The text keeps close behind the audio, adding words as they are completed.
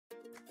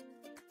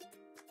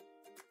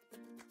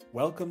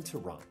Welcome to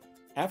ROMP.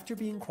 After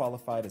being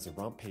qualified as a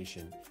ROMP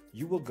patient,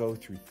 you will go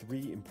through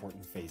 3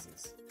 important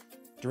phases.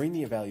 During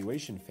the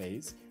evaluation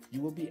phase, you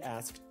will be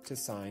asked to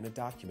sign a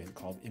document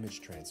called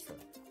image transfer,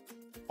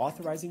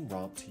 authorizing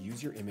ROMP to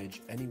use your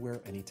image anywhere,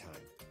 anytime.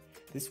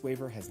 This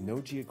waiver has no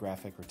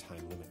geographic or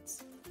time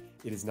limits.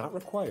 It is not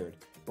required,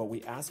 but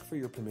we ask for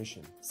your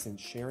permission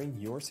since sharing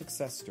your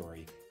success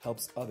story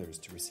helps others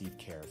to receive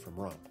care from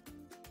ROMP.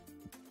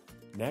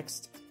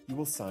 Next, you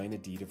will sign a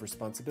deed of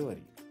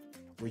responsibility,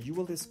 where you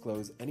will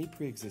disclose any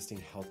pre-existing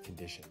health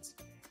conditions.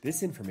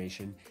 This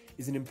information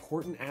is an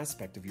important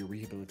aspect of your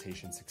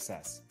rehabilitation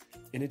success.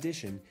 In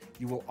addition,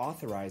 you will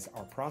authorize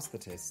our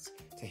prosthetists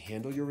to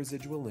handle your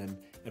residual limb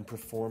and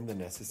perform the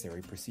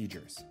necessary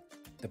procedures.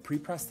 The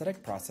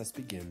pre-prosthetic process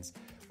begins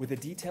with a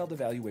detailed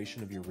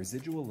evaluation of your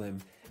residual limb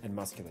and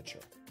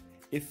musculature.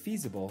 If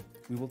feasible,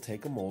 we will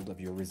take a mold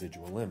of your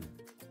residual limb.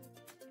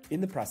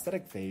 In the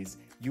prosthetic phase,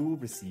 you will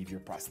receive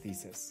your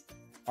prosthesis.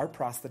 Our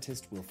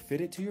prosthetist will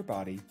fit it to your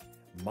body,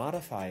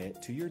 modify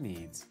it to your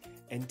needs,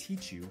 and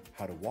teach you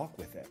how to walk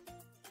with it.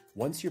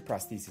 Once your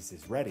prosthesis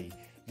is ready,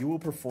 you will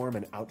perform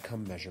an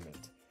outcome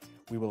measurement.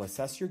 We will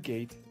assess your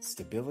gait,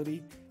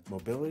 stability,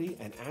 mobility,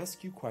 and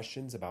ask you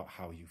questions about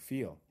how you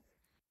feel.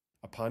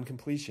 Upon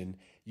completion,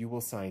 you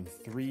will sign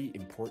 3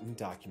 important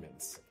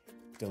documents: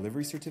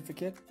 delivery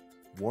certificate,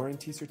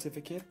 warranty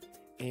certificate,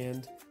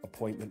 and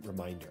appointment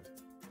reminder.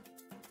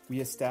 We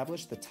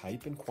establish the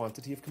type and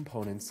quantity of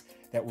components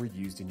that were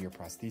used in your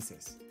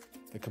prosthesis.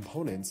 The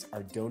components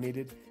are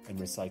donated and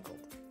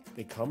recycled.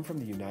 They come from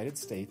the United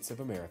States of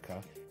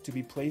America to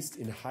be placed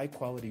in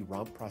high-quality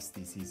ROMP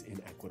prostheses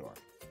in Ecuador.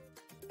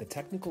 The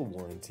technical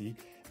warranty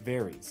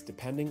varies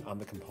depending on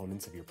the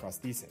components of your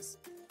prosthesis.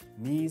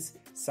 Knees,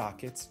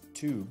 sockets,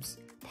 tubes,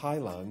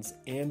 pylons,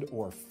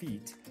 and/or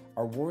feet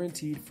are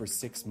warranted for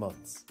 6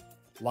 months,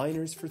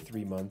 liners for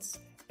 3 months,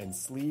 and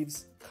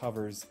sleeves,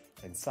 covers,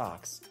 and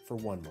socks for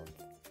 1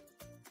 month.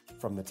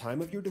 From the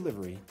time of your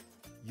delivery,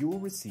 you will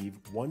receive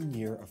 1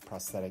 year of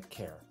prosthetic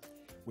care.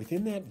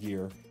 Within that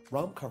year,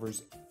 ROMP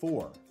covers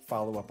 4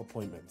 follow-up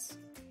appointments.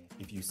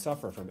 If you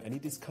suffer from any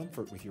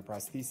discomfort with your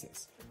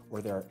prosthesis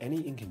or there are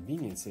any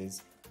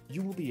inconveniences,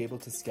 you will be able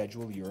to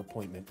schedule your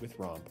appointment with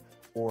ROMP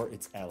or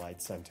its allied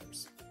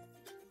centers.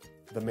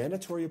 The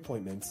mandatory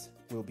appointments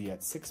will be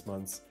at 6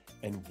 months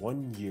and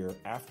 1 year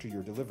after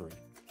your delivery,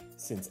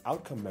 since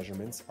outcome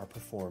measurements are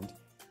performed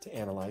to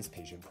analyze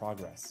patient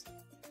progress.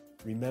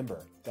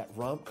 Remember that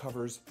ROMP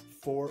covers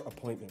 4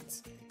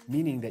 appointments,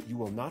 meaning that you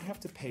will not have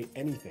to pay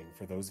anything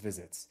for those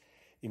visits.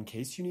 In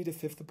case you need a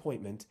 5th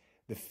appointment,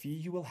 the fee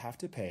you will have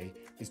to pay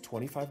is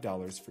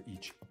 $25 for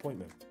each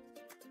appointment.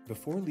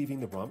 Before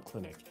leaving the ROMP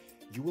clinic,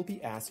 you will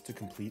be asked to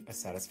complete a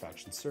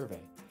satisfaction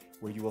survey,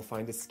 where you will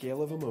find a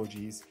scale of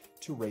emojis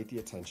to rate the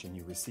attention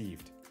you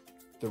received.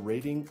 The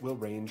rating will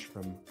range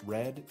from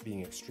red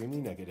being extremely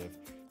negative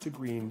to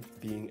green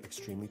being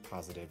extremely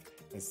positive,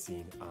 as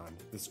seen on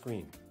the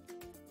screen.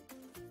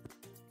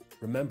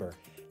 Remember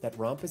that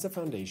ROMP is a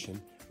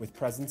foundation with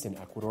presence in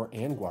Ecuador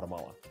and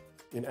Guatemala.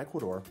 In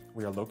Ecuador,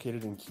 we are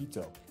located in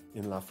Quito,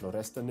 in La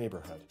Floresta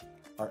neighborhood.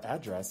 Our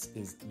address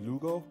is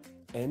Lugo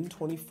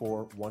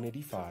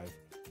N24-185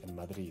 in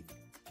Madrid.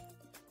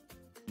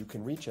 You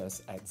can reach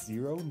us at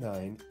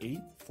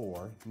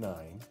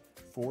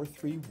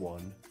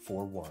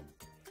 09849-43141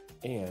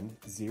 and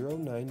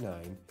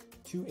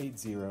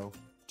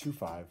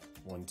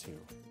 099-280-2512.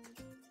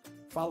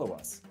 Follow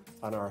us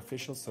on our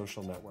official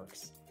social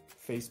networks: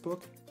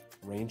 Facebook,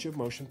 Range of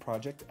Motion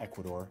Project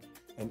Ecuador,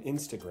 and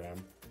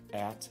Instagram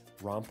at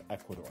ROMP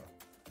Ecuador.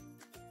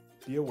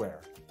 Be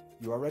aware,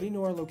 you already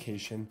know our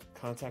location,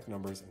 contact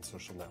numbers, and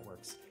social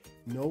networks.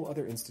 No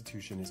other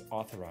institution is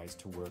authorized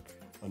to work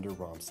under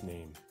ROMP's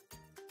name.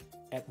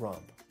 At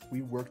ROMP,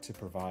 we work to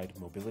provide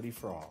mobility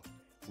for all.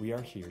 We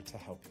are here to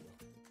help you.